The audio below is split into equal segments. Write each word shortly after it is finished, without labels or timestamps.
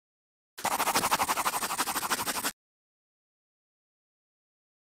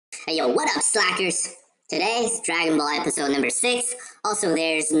Hey yo, what up, slackers? Today's Dragon Ball episode number 6. Also,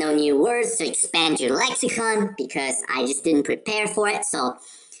 there's no new words to expand your lexicon because I just didn't prepare for it. So,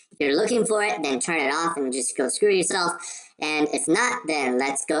 if you're looking for it, then turn it off and just go screw yourself. And if not, then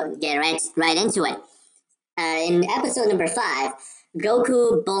let's go get right into it. In episode number 5,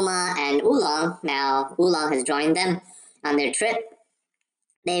 Goku, Bulma, and Oolong, now Oolong has joined them on their trip.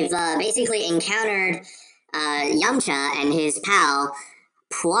 They've basically encountered Yamcha and his pal,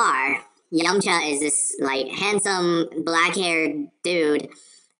 Puar. Yamcha is this like handsome black-haired dude,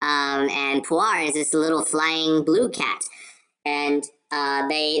 and Puar is this little flying blue cat. And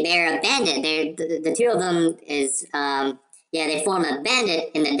they're a bandit. The two of them is they form a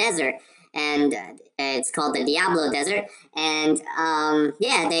bandit in the desert, and it's called the Diablo Desert. And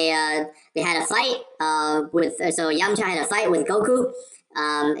they had a fight so Yamcha had a fight with Goku.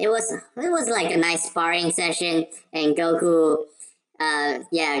 It was like a nice sparring session, and Goku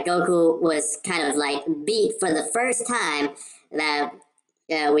was kind of like beat for the first time that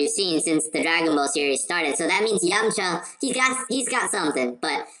we've seen since the Dragon Ball series started. So that means Yamcha, he's got something.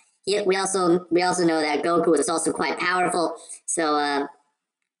 But we also know that Goku is also quite powerful. So at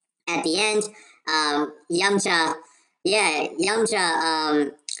the end, Yamcha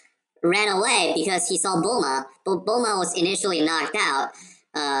ran away because he saw Bulma. But Bulma was initially knocked out.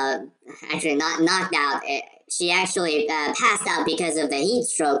 Actually, not knocked out. She actually passed out because of the heat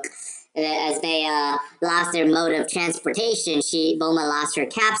stroke. As they lost their mode of transportation, Bulma lost her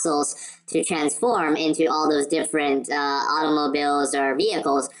capsules to transform into all those different automobiles or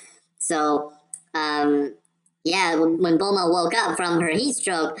vehicles. So, when Bulma woke up from her heat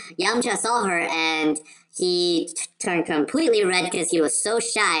stroke, Yamcha saw her and he turned completely red because he was so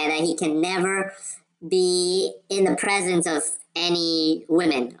shy that he can never be in the presence of any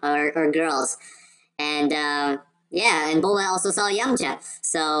women or girls. And and Bulma also saw Yamcha.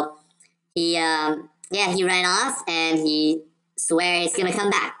 So he ran off and he swears he's gonna come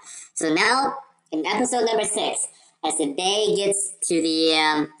back. So now in episode number 6, as the day gets to the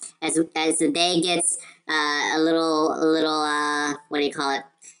as the day gets a little what do you call it?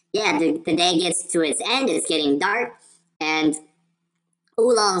 Yeah, the day gets to its end. It's getting dark, and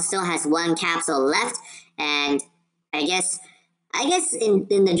Oolong still has one capsule left. And I guess in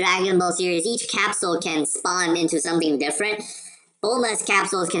the Dragon Ball series, each capsule can spawn into something different. Bulma's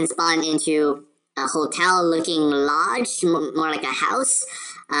capsules can spawn into a hotel-looking lodge, more like a house,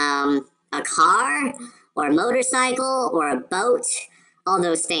 a car, or a motorcycle, or a boat, all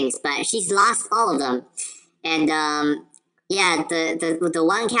those things. But she's lost all of them. And the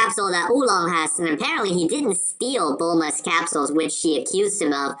one capsule that Oolong has, and apparently he didn't steal Bulma's capsules, which she accused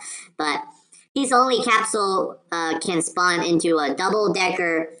him of, but his only capsule can spawn into a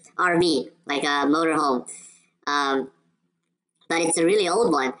double-decker RV, like a motorhome. But it's a really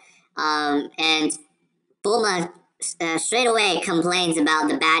old one. And Bulma straight away complains about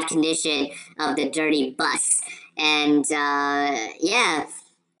the bad condition of the dirty bus. And, so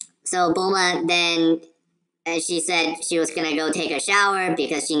Bulma then, she said she was gonna go take a shower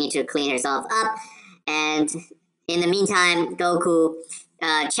because she needs to clean herself up. And in the meantime, Goku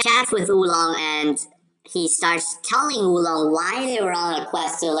chats with Oolong, and he starts telling Oolong why they were on a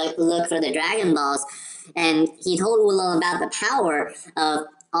quest to look for the Dragon Balls. And he told Oolong about the power of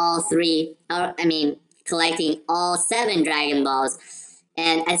collecting all 7 Dragon Balls.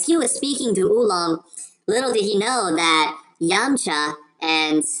 And as he was speaking to Oolong, little did he know that Yamcha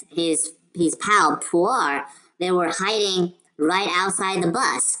and his pal Puar, they were hiding right outside the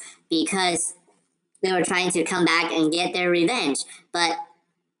bus because they were trying to come back and get their revenge. But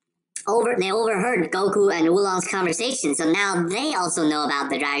they overheard Goku and Oolong's conversation, so now they also know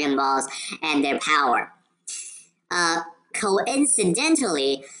about the Dragon Balls and their power.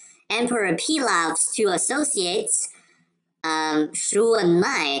 Coincidentally, Emperor Pilav's 2 associates, Shu and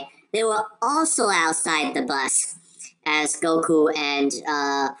Mai, they were also outside the bus as Goku and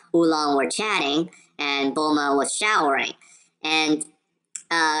Oolong were chatting and Bulma was showering. And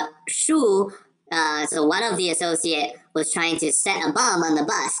Shu, so one of the associates, was trying to set a bomb on the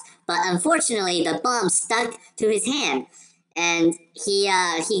bus, but unfortunately the bomb stuck to his hand, and he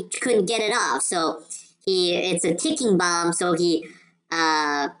couldn't get it off. So it's a ticking bomb, so he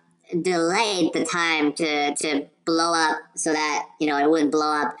delayed the time to blow up so that it wouldn't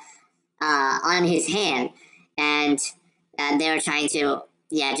blow up on his hand. And they were trying to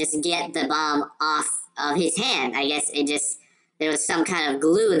just get the bomb off of his hand. I guess there was some kind of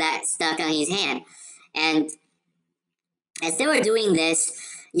glue that stuck on his hand. And as they were doing this,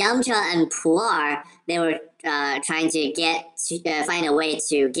 Yamcha and Puar, they were trying to find a way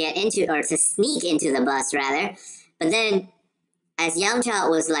to get into, or to sneak into the bus rather. But then as Yamcha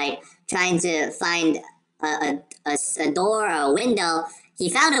was like trying to find a door or a window, he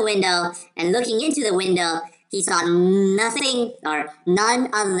found a window, and looking into the window, he saw nothing or none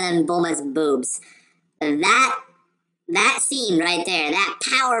other than Bulma's boobs. That scene right there, that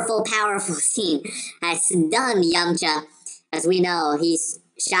powerful scene, has stunned Yamcha. As we know, he's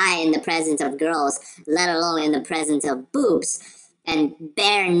shy in the presence of girls, let alone in the presence of boobs. And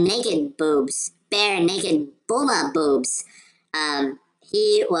bare naked boobs, bare naked Bulma boobs.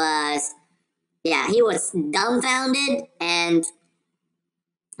 He was, yeah, he was dumbfounded, and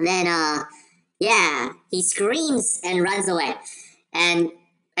then, yeah, he screams and runs away. And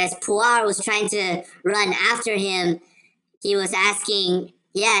as Puar was trying to run after him, he was asking,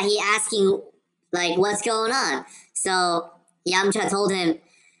 yeah, he asking, like, what's going on? So Yamcha told him,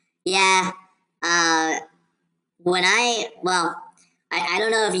 yeah, I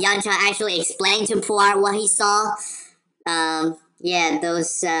don't know if Yamcha actually explained to Puar what he saw. Yeah,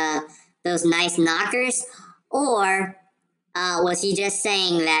 those nice knockers, or was he just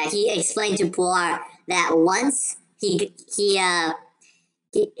saying that he explained to Puar that once he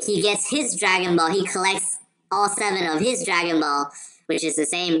gets his Dragon Ball, he collects all 7 of his Dragon Ball, which is the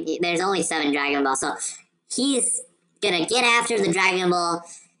same. There's only 7 Dragon Balls, so he's gonna get after the Dragon Ball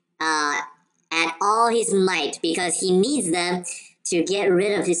at all his might because he needs them to get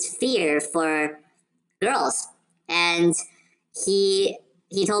rid of his fear for girls. And he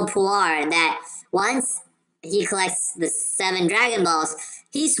told Puar that once he collects the 7 Dragon Balls,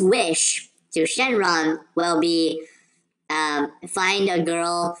 his wish to Shenron will be find a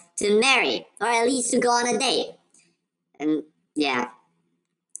girl to marry, or at least to go on a date. And yeah,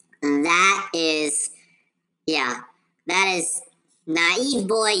 that is naive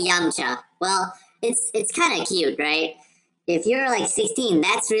boy Yamcha. Well, it's kind of cute, right? If you're like 16,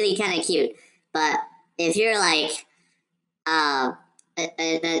 that's really kind of cute. But if you're like,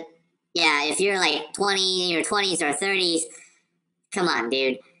 if you're like 20 in your 20s or 30s, come on,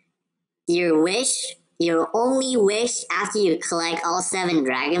 dude. Your only wish after you collect all 7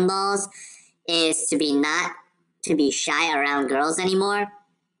 Dragon Balls is to be not to be shy around girls anymore.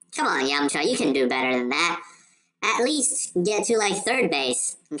 Come on, Yamcha, you can do better than that. At least get to like 3rd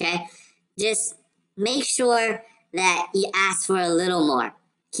base, okay? Just make sure that you ask for a little more.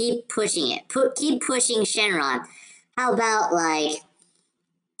 Keep pushing it. Keep pushing Shenron. How about like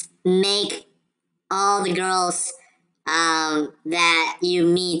make all the girls that you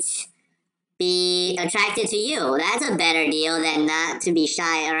meet be attracted to you? That's a better deal than not to be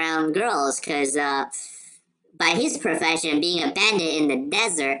shy around girls, because by his profession, being a bandit in the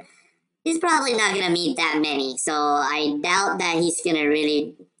desert, he's probably not going to meet that many. So I doubt that he's going to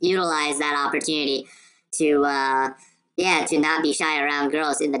really utilize that opportunity to not be shy around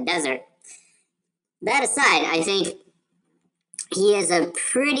girls in the desert. That aside, I think he is a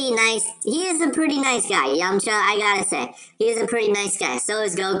pretty nice guy. Yamcha, I gotta say, he is a pretty nice guy. So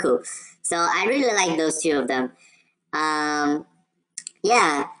is Goku. So I really like those 2 of them.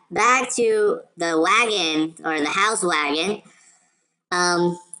 Yeah, back to the wagon, or the house wagon.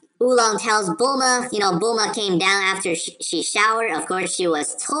 Oolong tells Bulma, Bulma came down after she showered. Of course, she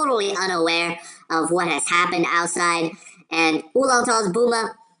was totally unaware of what has happened outside. And Oolong tells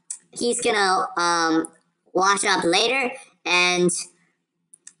Bulma he's gonna wash up later. And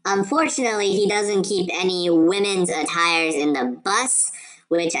unfortunately, he doesn't keep any women's attires in the bus,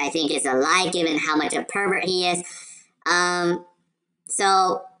 which I think is a lie given how much a pervert he is.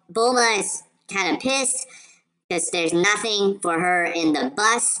 So Bulma is kind of pissed because there's nothing for her in the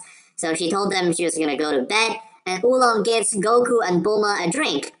bus. So she told them she was going to go to bed. And Oolong gives Goku and Bulma a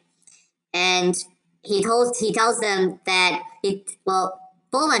drink. And he tells them that,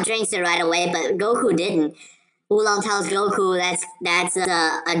 Bulma drinks it right away, but Goku didn't. Oolong tells Goku that's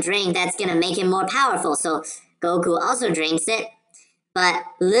a drink that's going to make him more powerful. So Goku also drinks it. But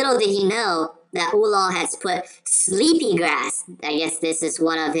little did he know that Oolong has put sleepy grass. I guess this is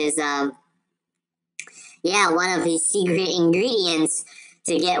one of his secret ingredients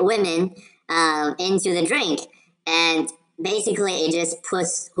to get women into the drink. And basically it just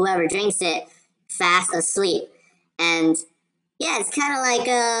puts whoever drinks it fast asleep. And yeah, it's kind of like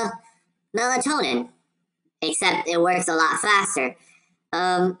melatonin, except it works a lot faster.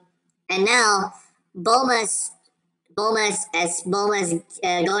 And now Bulma's going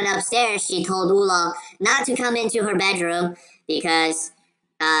upstairs, she told Oolong not to come into her bedroom because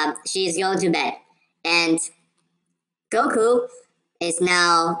she's going to bed. And Goku is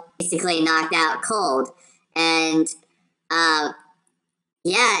now basically knocked out cold. And Oolong,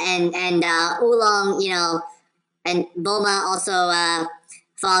 and Bulma also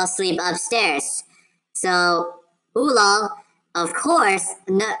fall asleep upstairs. So Oolong of course,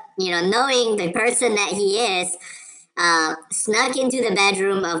 knowing the person that he is, snuck into the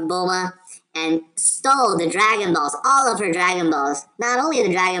bedroom of Bulma and stole the Dragon Balls, all of her Dragon Balls. Not only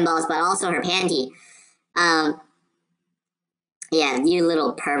the Dragon Balls, but also her panty. Yeah, you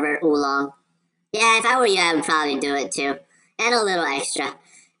little pervert, Oolong. Yeah, if I were you, I would probably do it too. And a little extra.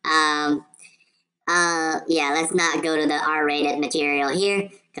 Yeah, let's not go to the R-rated material here,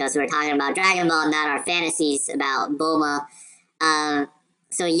 because we're talking about Dragon Ball, not our fantasies about Bulma.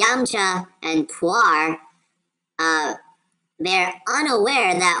 So Yamcha and Puar, they're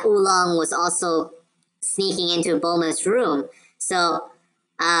unaware that Oolong was also sneaking into Bulma's room. So,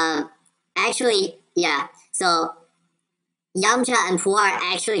 actually, yeah, so Yamcha and Puar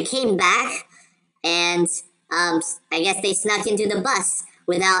actually came back, and I guess they snuck into the bus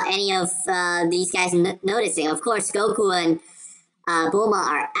without any of these guys noticing. Of course, Goku and Bulma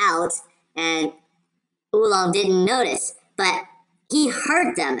are out, and Oolong didn't notice, but he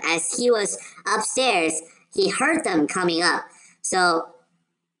heard them as he was upstairs. He heard them coming up, so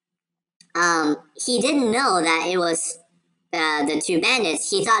he didn't know that it was the two bandits.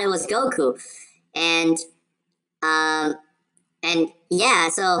 He thought it was Goku, and yeah,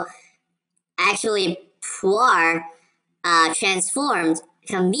 so actually Puar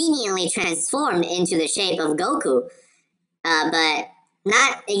conveniently transformed into the shape of Goku, but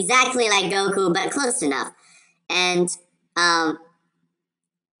not exactly like Goku, but close enough. And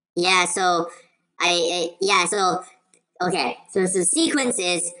yeah, so okay, so the sequence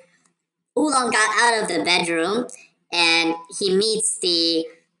is Oolong got out of the bedroom and he meets the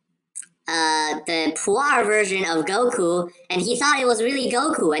Puar version of Goku, and he thought it was really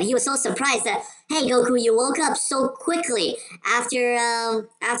Goku, and he was so surprised that, hey Goku, you woke up so quickly after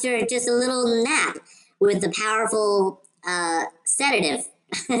just a little nap with the powerful sedative.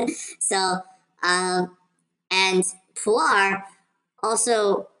 So and Puar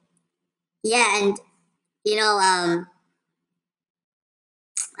also, yeah, and you know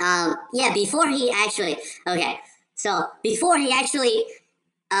yeah, before he actually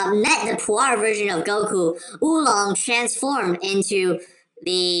met the Puar version of Goku, Oolong transformed into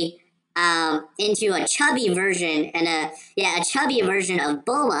into a chubby version and a chubby version of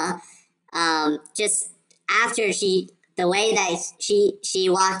Bulma. Just after the way that she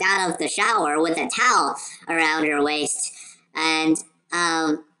walked out of the shower with a towel around her waist, and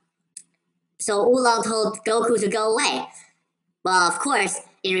so Oolong told Goku to go away. Well, of course,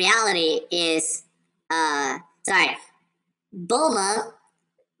 in reality is Bulma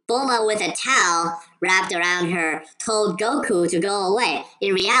with a towel wrapped around her told Goku to go away.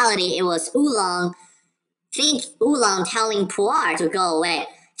 In reality, it was Oolong telling Puar to go away,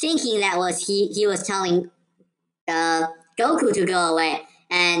 thinking that was he was telling Goku to go away,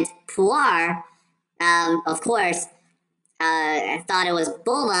 and Puar, of course, thought it was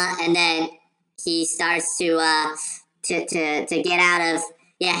Bulma, and then he starts to get out of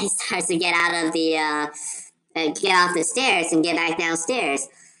he starts to get out of the get off the stairs and get back downstairs.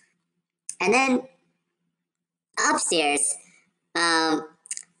 And then upstairs, Yamcha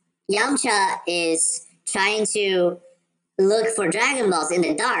is trying to look for Dragon Balls in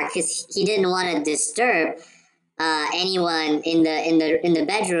the dark because he didn't want to disturb anyone in the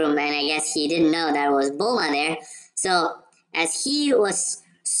bedroom, and I guess he didn't know that it was Bulma there. So as he was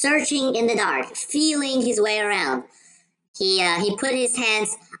searching in the dark, feeling his way around, he put his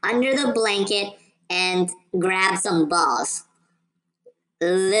hands under the blanket and grabbed some balls.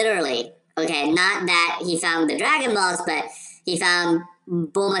 Literally. Okay, not that he found the Dragon Balls, but he found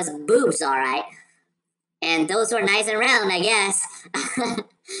Bulma's boobs, alright. And those were nice and round, I guess.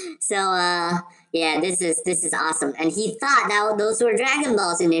 So, yeah, this is awesome. And he thought that those were Dragon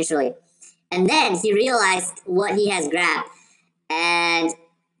Balls initially. And then he realized what he has grabbed. And,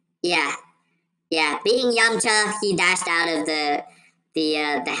 yeah, being Yamcha, he dashed out of the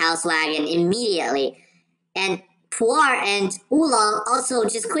house wagon immediately. And Puar and Oolong also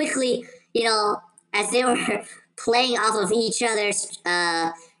just quickly, as they were playing off of each other's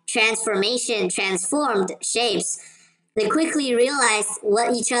transformed shapes, they quickly realized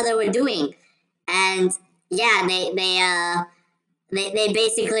what each other were doing. And yeah, they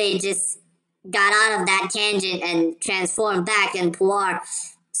basically just got out of that tangent and transformed back, and Puar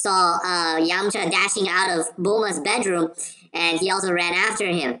saw Yamcha dashing out of Bulma's bedroom, and he also ran after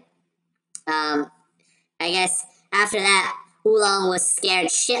him. I guess after that, Oolong was scared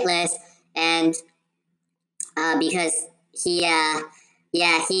shitless, and because he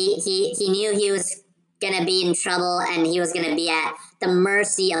knew he was gonna be in trouble, and he was gonna be at the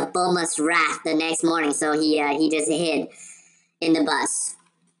mercy of Bulma's wrath the next morning, so he just hid in the bus.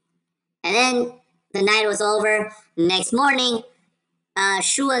 And then the night was over. next morning,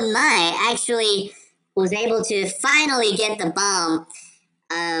 Shu and Mai actually was able to finally get the bomb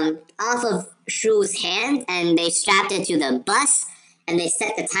off of Shu's hand, and they strapped it to the bus, and they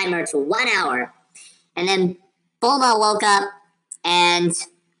set the timer to 1 hour. And then Bulma woke up, and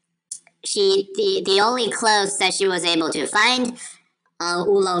the only clothes that she was able to find on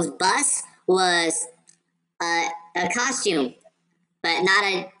Oolong's bus was a costume, but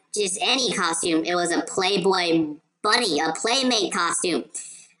not just any costume. It was a Playboy bunny, a Playmate costume,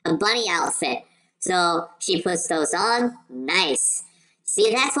 a bunny outfit. So she puts those on. Nice. See,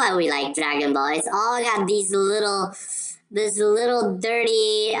 that's why we like Dragon Ball. It's all got this little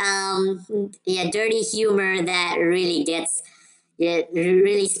dirty, dirty humor that really it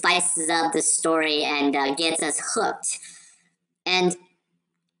really spices up the story and gets us hooked. And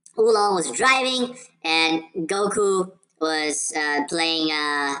Oolong was driving, and Goku was playing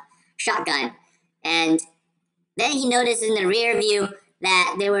shotgun. And then he noticed in the rear view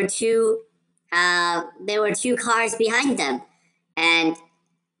that there were two cars behind them. And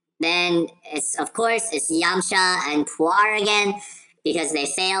then it's Yamcha and Puar again, because they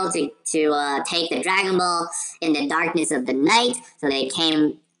failed to take the Dragon Ball in the darkness of the night. So they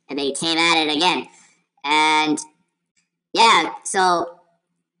came at it again. And yeah, so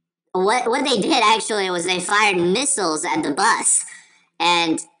what they did actually was they fired missiles at the bus,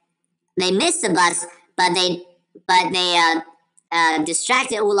 and they missed the bus, but they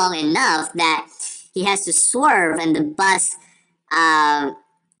distracted Oolong enough that he has to swerve, and the bus, and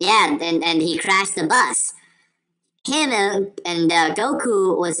he crashed the bus. Him and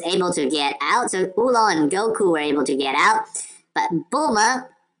Goku was able to get out, so Oolong and Goku were able to get out, but Bulma,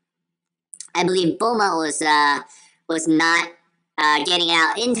 I believe Bulma was not getting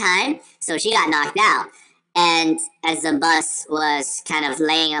out in time, so she got knocked out. And as the bus was kind of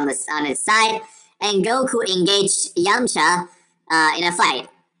laying on its side, and Goku engaged Yamcha in a fight,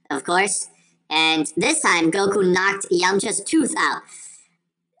 of course. And this time, Goku knocked Yamcha's tooth out.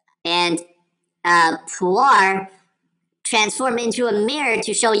 And Puar transformed into a mirror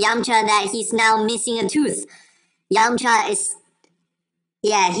to show Yamcha that he's now missing a tooth. Yamcha is,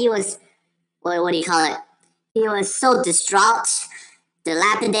 he was, what do you call it? He was so distraught,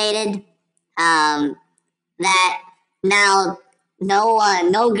 dilapidated, that now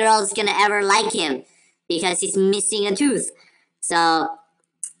no girl's gonna ever like him because he's missing a tooth. So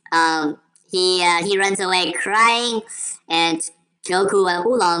he runs away crying, and Goku and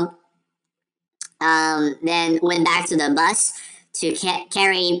Oolong then went back to the bus to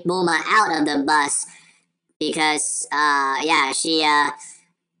carry Bulma out of the bus because she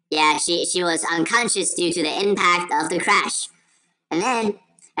was unconscious due to the impact of the crash. And then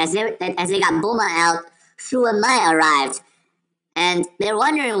as they got Bulma out, Shu and Mai arrived, and they're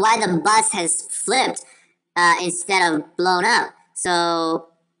wondering why the bus has flipped instead of blown up. So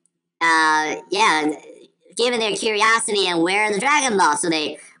given their curiosity and where are the Dragon Balls, so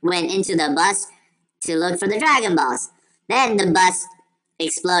they went into the bus to look for the Dragon Balls. Then the bus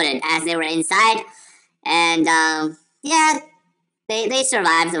exploded as they were inside, and they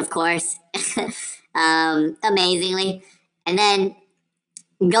survived, of course, amazingly. And then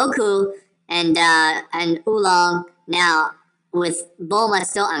Goku and Oolong, now with Bulma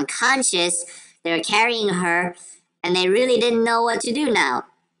still unconscious, they're carrying her, and they really didn't know what to do now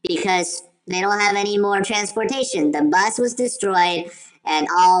because they don't have any more transportation. The bus was destroyed, and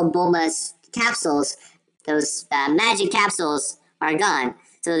all Bulma's capsules, those magic capsules, are gone.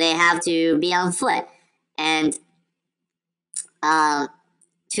 So they have to be on foot. And to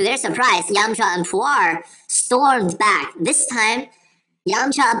their surprise, Yamcha and Puar stormed back. This time,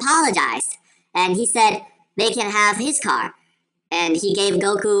 Yamcha apologized, and he said they can have his car. And he gave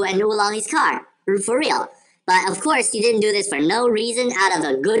Goku and Oolong his car, for real. But of course, he didn't do this for no reason out of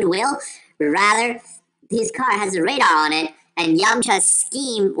a goodwill. Rather, his car has a radar on it, and Yamcha's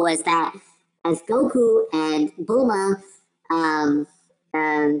scheme was that as Goku and Bulma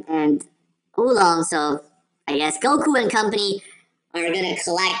and Oolong, so I guess Goku and company are gonna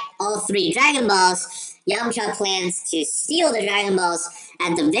collect all 3 Dragon Balls, Yamcha plans to steal the Dragon Balls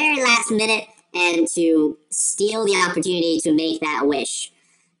at the very last minute and to steal the opportunity to make that wish.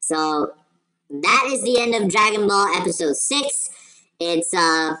 So that is the end of Dragon Ball Episode 6. It's,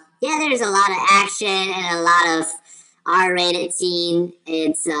 there's a lot of action and a lot of R-rated scene.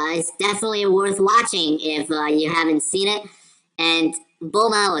 It's definitely worth watching if you haven't seen it. And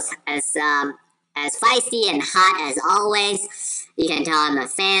Bulma was as feisty and hot as always. You can tell I'm a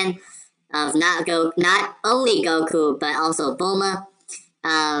fan of not only Goku, but also Bulma.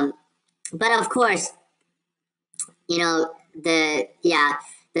 But of course,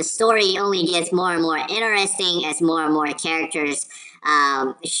 the story only gets more and more interesting as more and more characters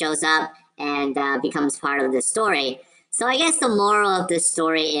shows up and becomes part of the story. So I guess the moral of the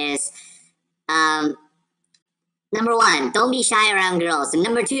story is, um, number one, don't be shy around girls. And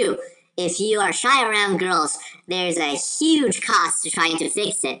number two, if you are shy around girls, there's a huge cost to trying to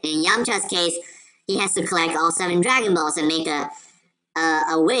fix it. In Yamcha's case, he has to collect all 7 Dragon Balls and make a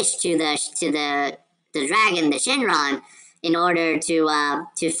wish to the dragon, the Shenron, in order to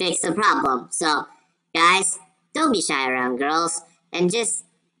fix the problem. So, guys, don't be shy around girls, and just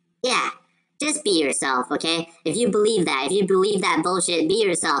be yourself, okay? If you believe that bullshit, be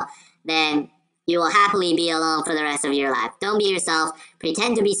yourself, then you will happily be alone for the rest of your life. Don't be yourself.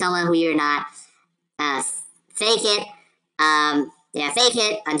 Pretend to be someone who you're not. Fake it. Fake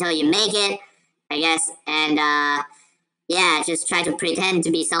it until you make it, I guess. And just try to pretend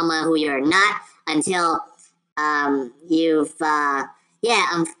to be someone who you're not until until you've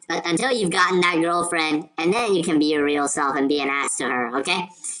gotten that girlfriend, and then you can be your real self and be an ass to her, okay?